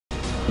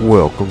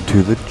Welcome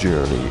to the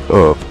journey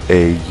of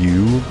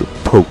AU, the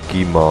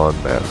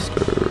Pokemon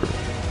Master.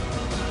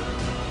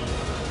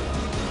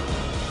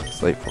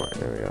 Slateport,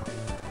 there we go.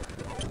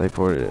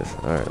 Slateport it is.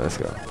 Alright, let's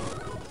go.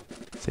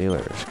 See you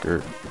later,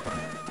 skirt.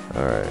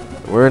 Alright,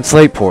 we're in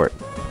Slateport.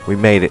 We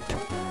made it.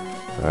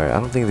 Alright, I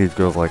don't think these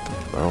girls want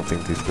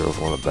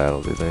to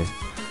battle, do they?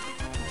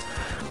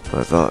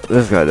 But I thought,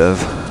 this guy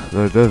does.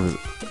 No, it doesn't.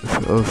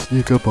 I'll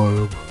sneak up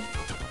on him.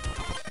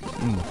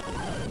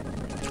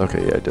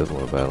 Okay, yeah, he does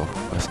want to battle.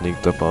 I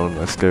sneaked up on him.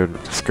 I scared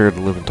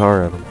the living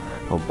tar out of him.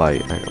 I'll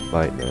bite. I can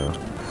bite now.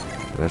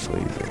 That's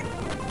easy.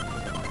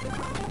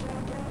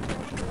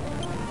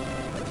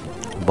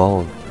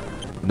 Ball him.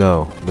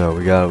 No,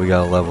 we gotta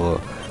level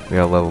up. We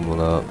gotta level him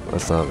up.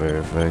 That's not very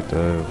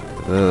effective.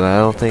 I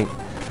don't think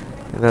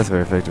that's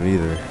very effective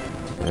either.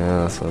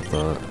 Yeah, that's what I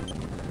thought.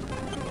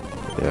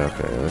 Yeah,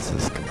 okay, this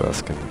is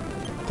Combuskin.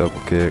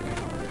 Double kick.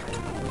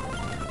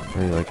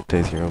 How do you like to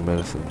taste your own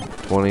medicine?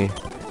 20.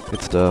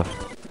 Good stuff.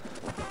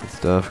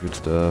 Good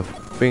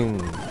stuff.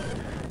 Bing!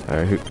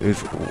 Alright,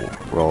 who's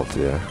Rolf?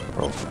 Yeah,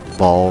 Rolf.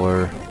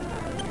 Baller.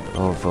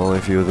 Oh, if only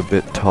if he was a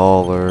bit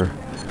taller.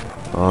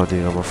 Oh,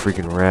 dude, I'm a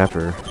freaking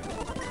rapper.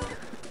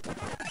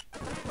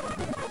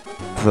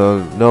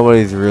 So,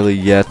 nobody's really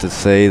yet to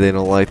say they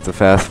don't like the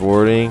fast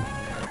forwarding.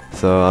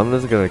 So, I'm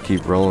just gonna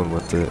keep rolling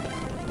with it.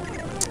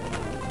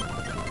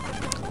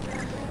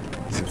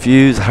 He's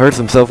confused, hurts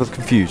himself with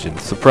confusion.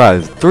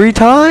 Surprise. 3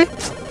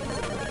 times?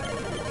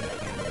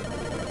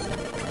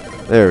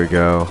 There we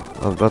go.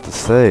 I was about to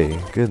say,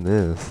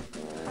 goodness.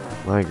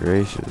 My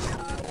gracious.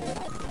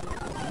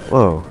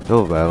 Whoa,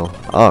 double battle.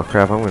 Oh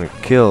crap, I'm gonna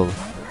kill.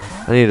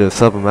 I need to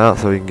sub him out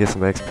so he can get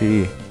some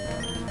XP.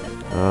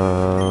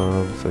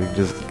 So you can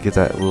just get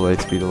that little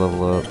XP to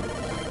level up.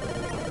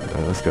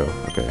 Alright, let's go.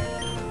 Okay.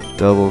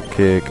 Double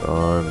kick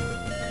on...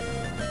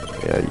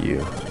 Yeah,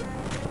 you.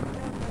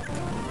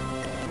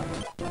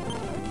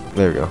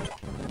 There we go.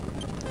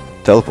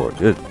 Teleport,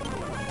 good.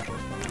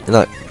 You're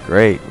not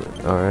great,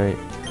 but alright.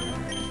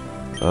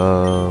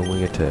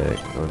 Wing attack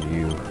on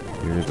you.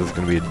 You're just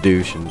gonna be a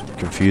douche and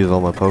confuse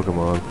all my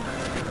Pokemon.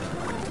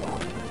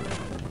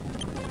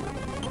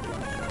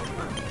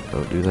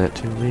 Don't do that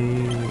to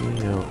me.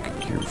 I'll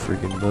kick your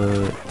freaking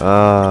butt.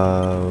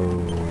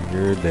 Oh,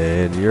 you're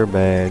dead. You're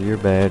bad. You're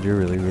bad. You're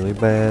really, really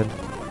bad.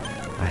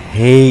 I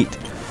hate.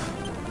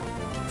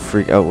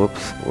 Oh,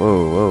 whoops.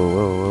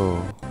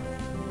 Whoa.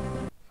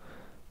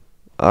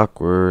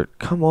 Awkward.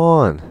 Come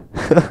on.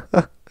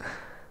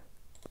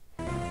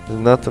 There's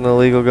nothing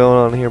illegal going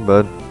on here,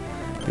 bud.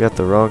 You got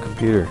the wrong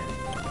computer.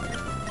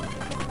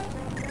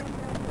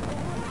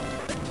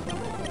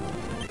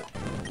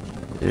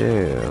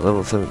 Yeah,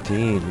 level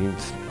 17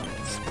 means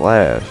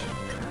splash.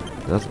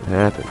 Doesn't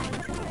happen.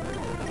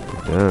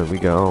 We're done. We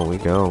go.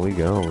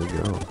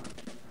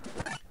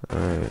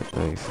 Alright,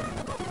 nice.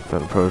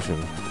 Found a potion.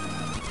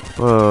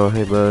 Whoa,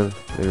 hey bud.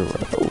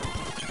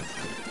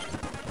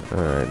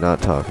 Alright,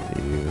 not talking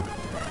to you.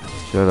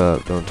 Shut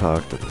up, don't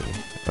talk to me.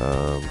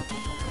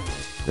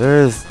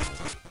 There's...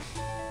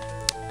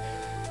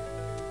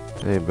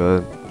 Hey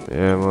bud.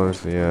 Yeah,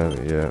 mostly, yeah.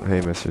 Hey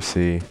Mr.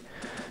 C.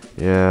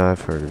 Yeah,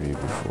 I've heard of you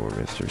before,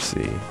 Mr. C.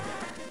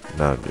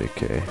 Not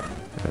JK.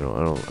 I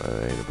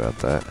ain't about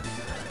that.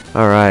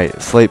 Alright,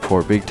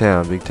 Slateport, big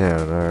town,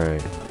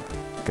 alright.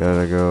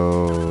 Gotta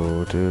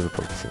go to the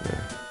Poke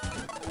Center.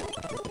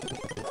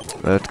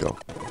 Let's go.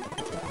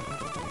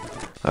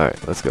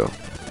 Alright, let's go.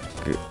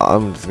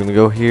 I'm just gonna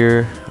go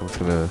here. I'm just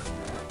gonna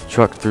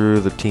truck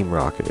through the Team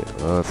Rocket.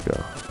 Let's go.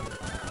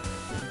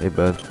 Hey,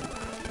 bud.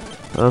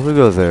 Who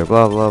goes there?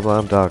 Blah, blah, blah.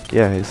 I'm Doc.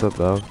 Yeah, hey, what's up,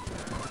 dog?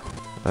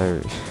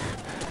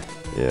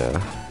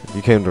 Yeah.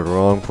 You came to the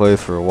wrong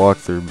place for a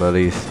walkthrough,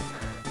 buddies.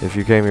 If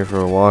you came here for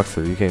a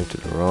walkthrough, you came to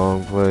the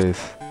wrong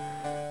place.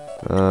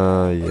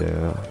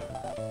 Yeah.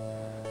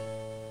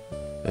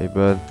 Hey,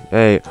 bud.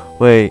 Hey,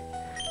 wait.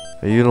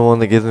 Are you the one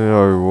that gives me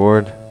a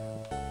reward?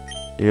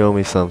 You owe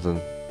me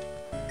something.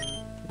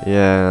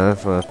 Yeah,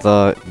 that's what I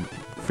thought.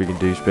 Freaking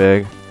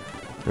douchebag.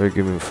 They're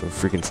giving me some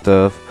freaking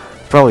stuff.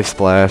 Probably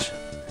Splash.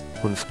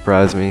 Wouldn't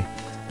surprise me.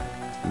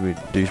 Give me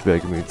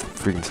douchebag, give me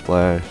freaking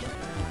Splash.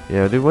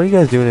 Yeah, dude, what are you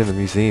guys doing in the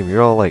museum?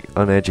 You're all like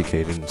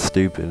uneducated and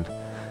stupid.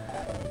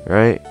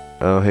 Right?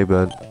 Oh, hey,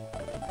 bud.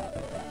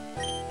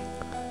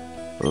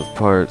 Those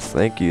parts.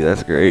 Thank you.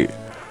 That's great.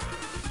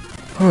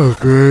 Oh,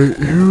 great.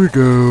 Here we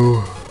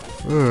go.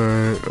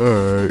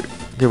 Alright.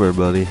 Come here,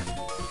 buddy.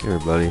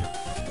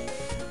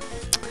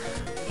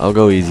 I'll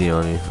go easy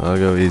on you.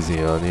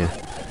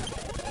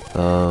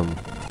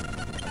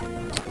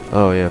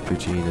 Oh yeah,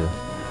 Puccina.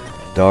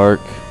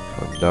 Dark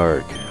on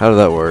dark. How does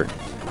that work?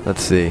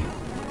 Let's see.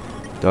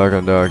 Dark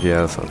on dark,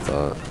 yeah, that's what I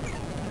thought.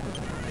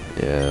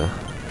 Yeah.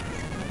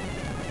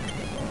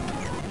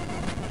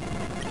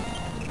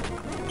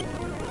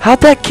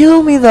 How'd that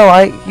kill me though?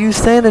 I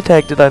used Sand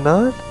Attack, did I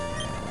not?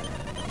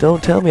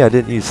 Don't tell me I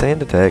didn't use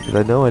Sand Attack, because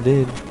I know I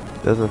did.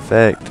 Doesn't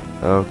affect.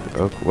 Oh,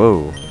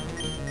 whoa.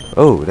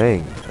 Oh,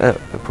 dang. That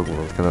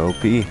Pokemon's kind of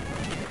OP.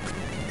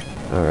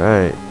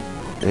 Alright.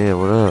 Yeah,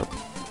 what up?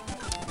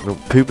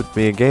 don't poop with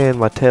me again.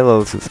 My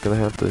Telos is gonna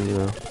have to, you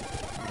know.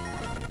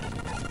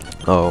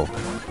 Oh,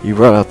 you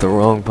brought out the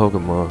wrong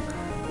Pokemon.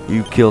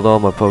 You killed all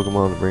my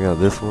Pokemon to bring out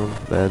this one.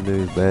 Bad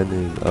news, bad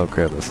news. Oh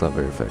crap, that's not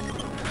very effective.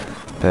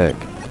 Peck.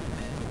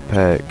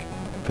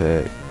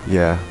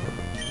 Yeah.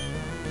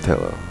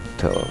 Telo.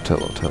 I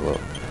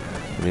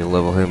need to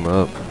level him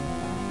up.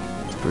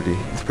 It's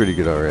pretty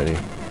good already.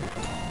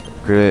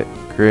 Crit.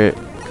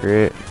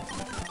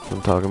 What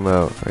I'm talking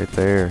about. Right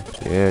there.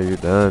 Yeah, you're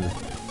done.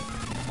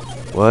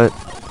 What?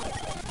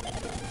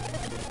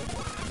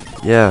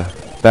 Yeah.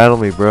 Battle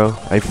me, bro.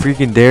 I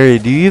freaking dare you.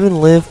 Do you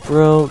even live,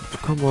 bro?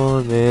 Come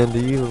on, man. Do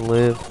you even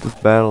live?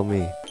 Just battle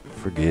me.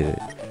 Forget it.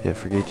 Yeah,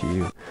 forget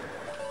you.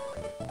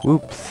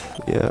 Whoops.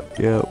 Yeah,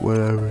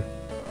 whatever.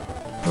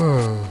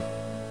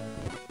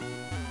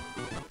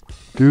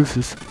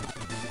 Deuces.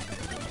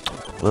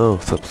 Oh,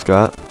 what's up,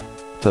 Scott?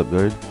 What's up,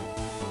 dude?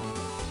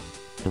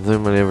 Has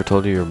anybody ever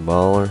told you you're a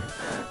baller?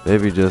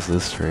 Maybe just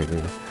this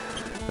trainer.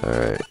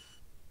 Alright.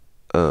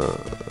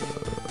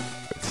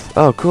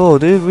 Oh, cool,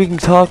 dude. We can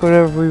talk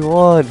whenever we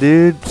want,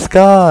 dude.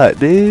 Scott,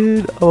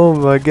 dude. Oh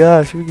my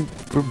gosh, we're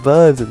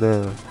buds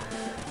now.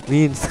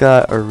 Me and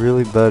Scott are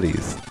really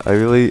buddies. I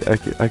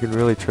can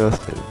really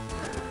trust him.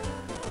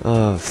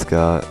 Oh,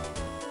 Scott.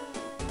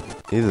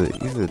 He's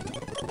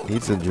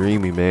a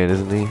dreamy man,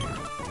 isn't he?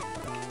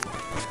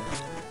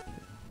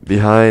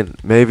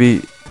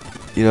 Maybe,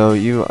 you know,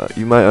 you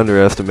might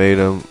underestimate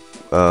him.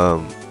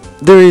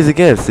 There he is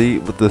again. See,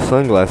 with the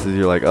sunglasses,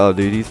 you're like, oh,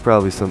 dude, he's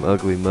probably some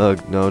ugly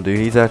mug. No, dude,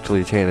 he's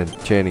actually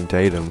Channing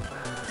Tatum.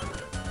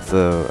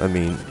 So, I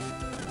mean,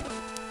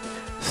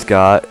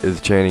 Scott is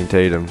Channing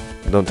Tatum.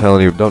 Don't tell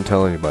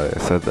anybody I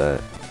said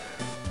that.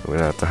 I'm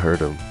gonna have to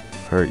hurt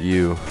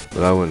you,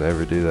 but I wouldn't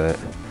ever do that.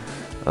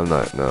 I'm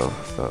not. No,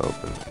 it's not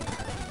open.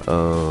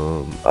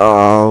 Oh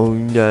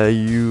no,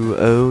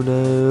 oh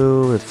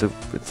no, it's a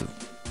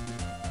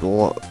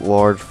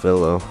large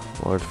fellow.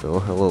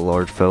 Hello,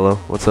 large fellow.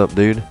 What's up,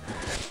 dude?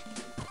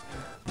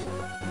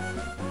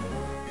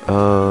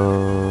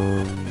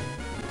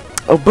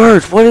 Oh,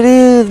 birds. What it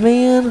is,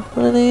 man?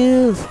 What it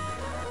is?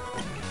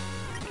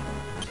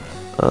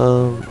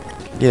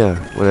 Yeah,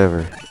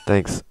 whatever.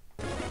 Thanks.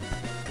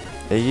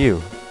 Hey,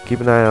 you.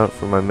 Keep an eye out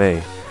for my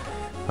May.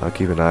 I'll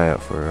keep an eye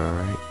out for her,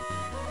 alright?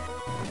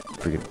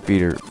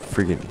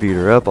 Freaking beat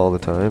her up all the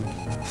time.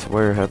 I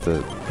swear, I have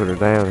to put her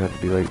down. I have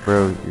to be like,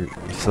 bro, you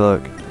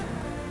suck.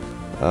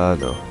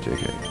 No,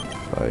 JK.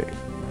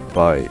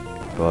 Bite.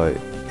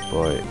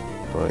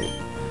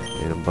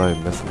 And I'm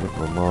biting, messing with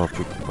my mom.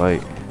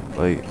 Bite.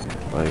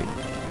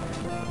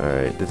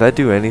 Alright, did that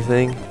do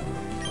anything?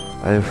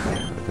 I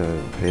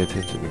gotta pay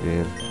attention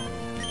again.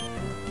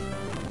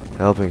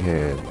 Helping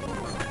hand.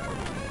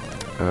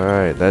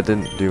 Alright, that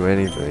didn't do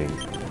anything.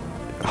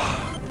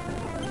 I'm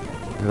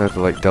gonna have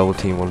to like double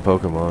team one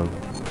Pokemon.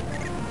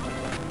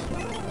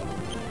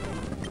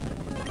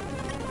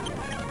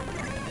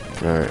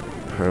 Alright,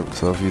 hurt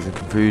himself using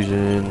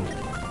confusion.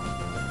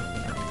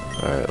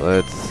 Alright,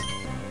 let's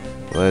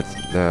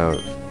now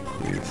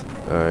use.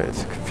 Alright,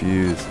 it's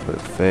confused,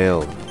 but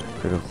failed.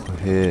 Critical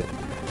hit.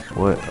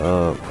 What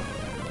up?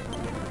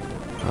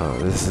 Oh,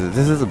 this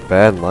is a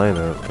bad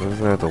lineup. I'm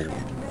just gonna have to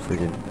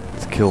freaking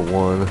kill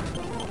one.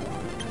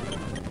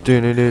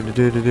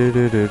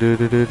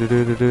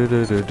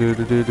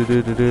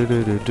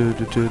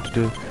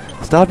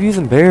 Stop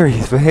using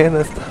berries, man.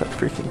 That's not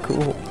freaking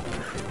cool.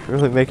 It's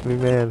really making me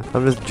mad.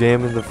 I'm just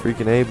jamming the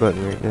freaking A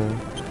button right now.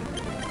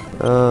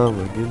 Oh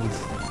my goodness.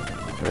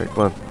 Alright,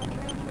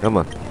 come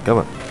on.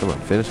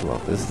 Finish him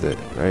off. This is it.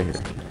 Right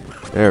here.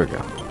 There we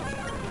go.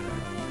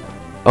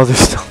 Oh, there's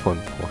still one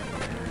more.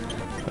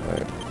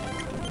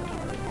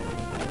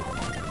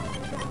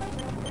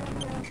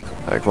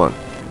 Alright, come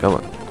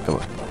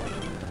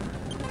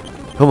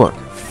on.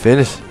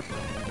 Finish.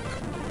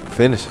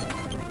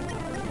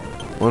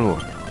 One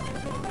more.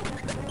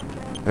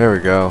 There we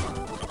go.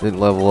 Didn't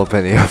level up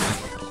any of them.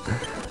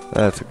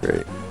 That's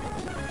great.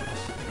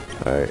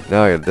 Alright,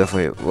 now I gotta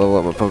definitely level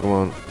up my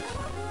Pokemon.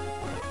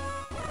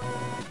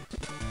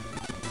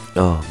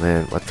 Oh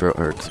man, my throat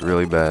hurts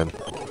really bad.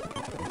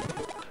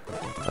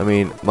 I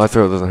mean, my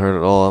throat doesn't hurt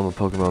at all. I'm a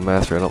Pokemon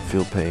master. I don't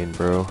feel pain,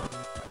 bro.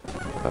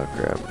 Oh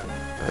crap.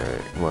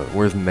 Alright, come on.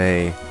 Where's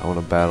May? I want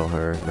to battle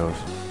her. No,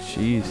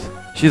 she's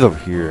over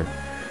here.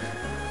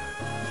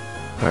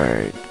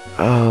 Alright.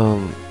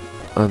 I'm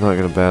not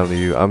gonna battle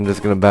you. I'm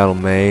just gonna battle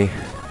May.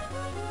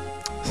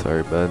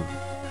 Sorry, bud.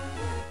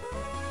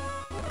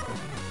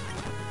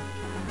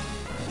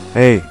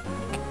 Hey,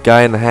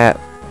 guy in the hat.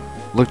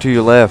 Look to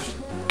your left.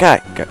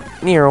 Got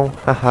Nero.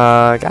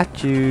 Haha,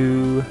 got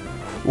you.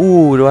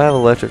 Ooh, do I have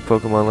electric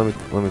Pokemon?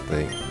 Let me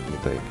think.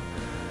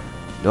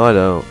 No, I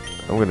don't.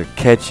 I'm gonna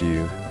catch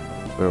you.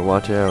 Better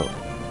watch out.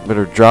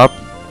 Better drop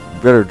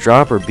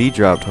or be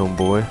dropped,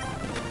 homeboy.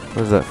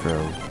 Where's that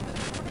from?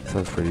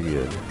 Sounds pretty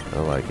good. I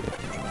like it.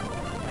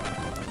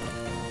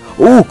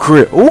 Ooh,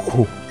 crit.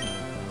 Ooh.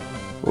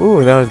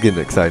 Ooh, now I was getting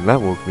excited.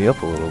 That woke me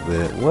up a little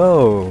bit.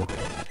 Whoa.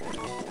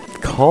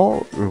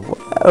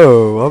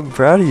 Whoa, I'm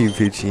proud of you,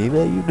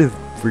 Pichina. You just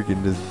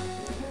freaking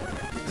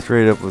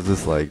straight up was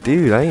just like,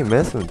 dude, I ain't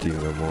messing with you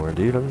no more,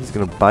 dude. I'm just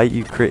gonna bite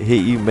you, crit,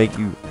 hit you, make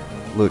you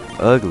look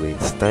ugly and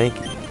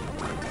stanky.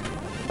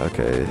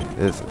 Okay,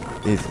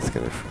 he's just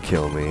gonna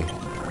kill me.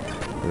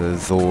 The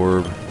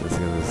Zorb is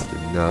gonna just do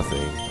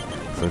nothing.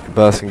 So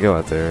Combustion, go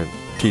out there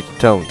and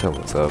tell him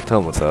what's up. Tell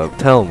him what's up.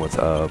 Tell him what's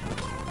up.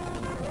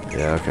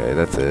 Yeah, okay,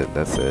 that's it.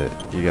 That's it.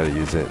 You gotta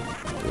use it.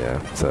 Yeah,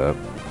 what's up?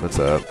 What's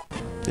up?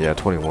 Yeah,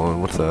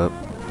 21. What's up?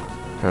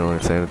 Trying to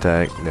learn Sand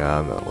Attack? Nah,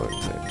 I'm not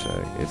learning Sand Attack.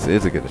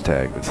 It's a good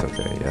attack, but it's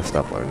okay. Yeah,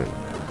 stop learning.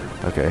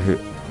 Okay, who?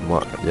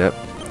 What? Yep.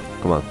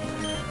 Come on.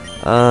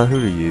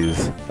 Who to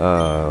use?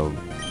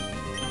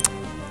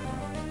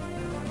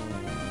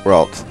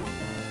 Ralt.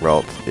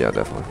 Yeah,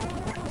 definitely.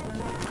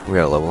 We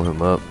gotta level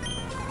him up.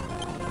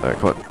 Alright,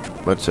 come on.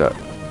 One shot.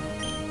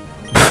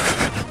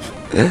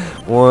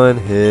 One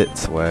hit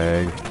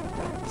swag.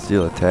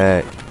 Steel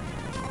attack.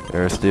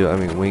 Or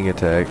wing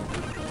attack.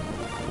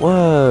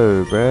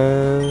 Whoa,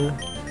 bro.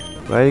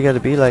 Why you gotta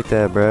be like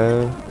that,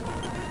 bro?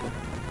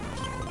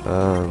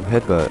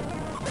 Headbutt.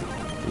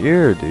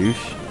 You're a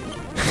douche.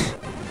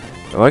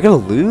 Am I gonna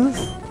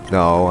lose?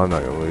 No, I'm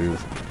not gonna lose.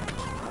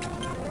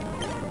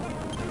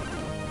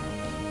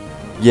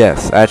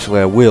 Yes, actually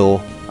I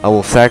will. I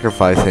will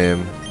sacrifice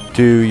him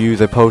to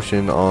use a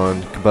potion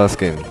on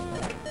Combustion.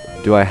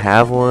 Do I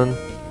have one?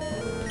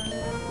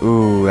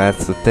 Ooh,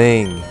 that's the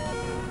thing.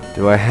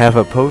 Do I have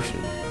a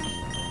potion?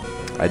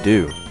 I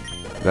do.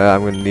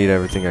 I'm gonna need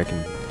everything I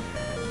can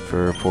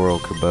for poor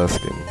old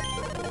Combustion.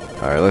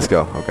 Alright, let's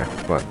go. Okay,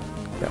 come on.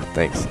 Yeah,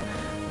 thanks.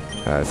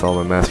 It's all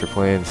my master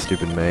plan.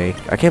 Stupid May.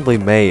 I can't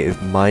believe May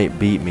might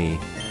beat me.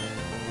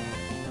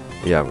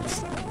 Yeah,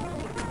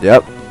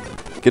 yep.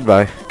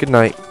 Goodbye. Good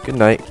night. Good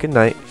night. Good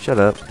night. Shut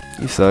up.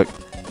 You suck.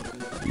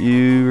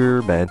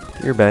 You're bad.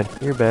 You're bad.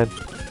 You're bad.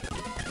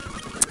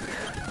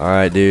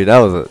 Alright, dude. That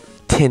was a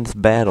tense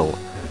battle.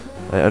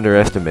 I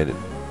underestimated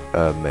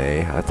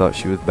May. I thought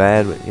she was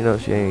bad, but you know,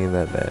 she ain't even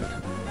that bad.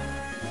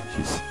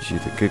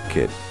 She's a good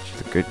kid.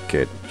 She's a good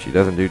kid. She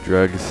doesn't do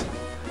drugs.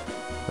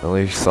 I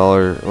only saw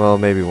her, well,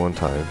 maybe one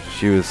time.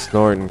 She was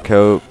snorting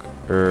coke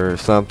or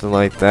something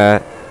like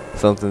that.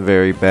 Something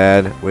very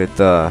bad with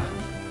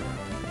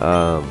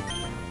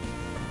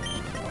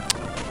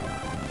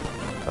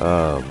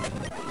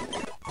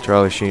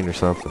Charlie Sheen or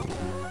something.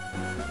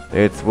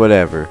 It's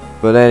whatever.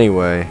 But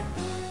anyway,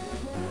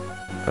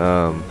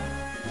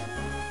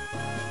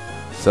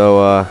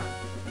 so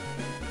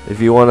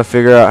if you want to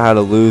figure out how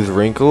to lose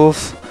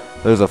wrinkles,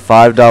 there's a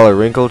 $5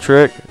 wrinkle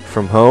trick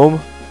from home.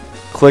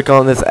 Click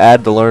on this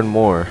ad to learn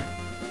more.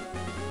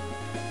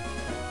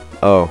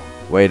 Oh,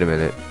 wait a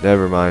minute.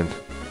 Never mind.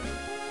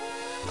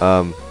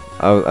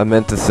 I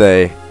meant to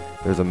say,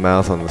 there's a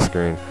mouse on the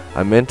screen.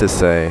 I meant to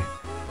say,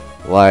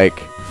 like,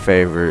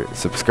 favorite,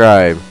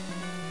 subscribe.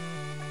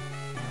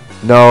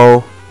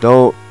 No,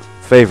 don't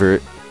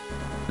favorite.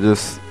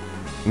 Just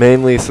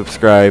mainly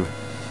subscribe.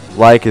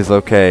 Like is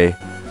okay.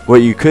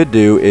 What you could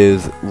do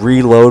is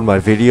reload my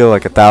video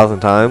like 1,000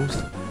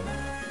 times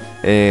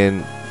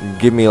and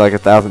give me like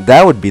 1,000.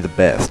 That would be the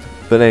best.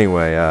 But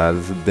anyway,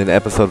 this has been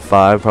episode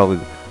 5. Probably,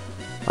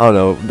 I don't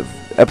know,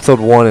 episode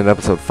 1 and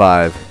episode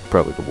 5.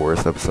 Probably the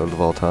worst episodes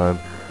of all time.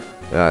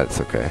 It's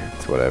okay.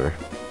 It's whatever.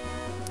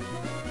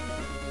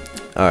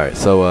 Alright,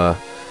 so,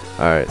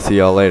 alright, see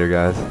y'all later,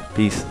 guys.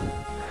 Peace.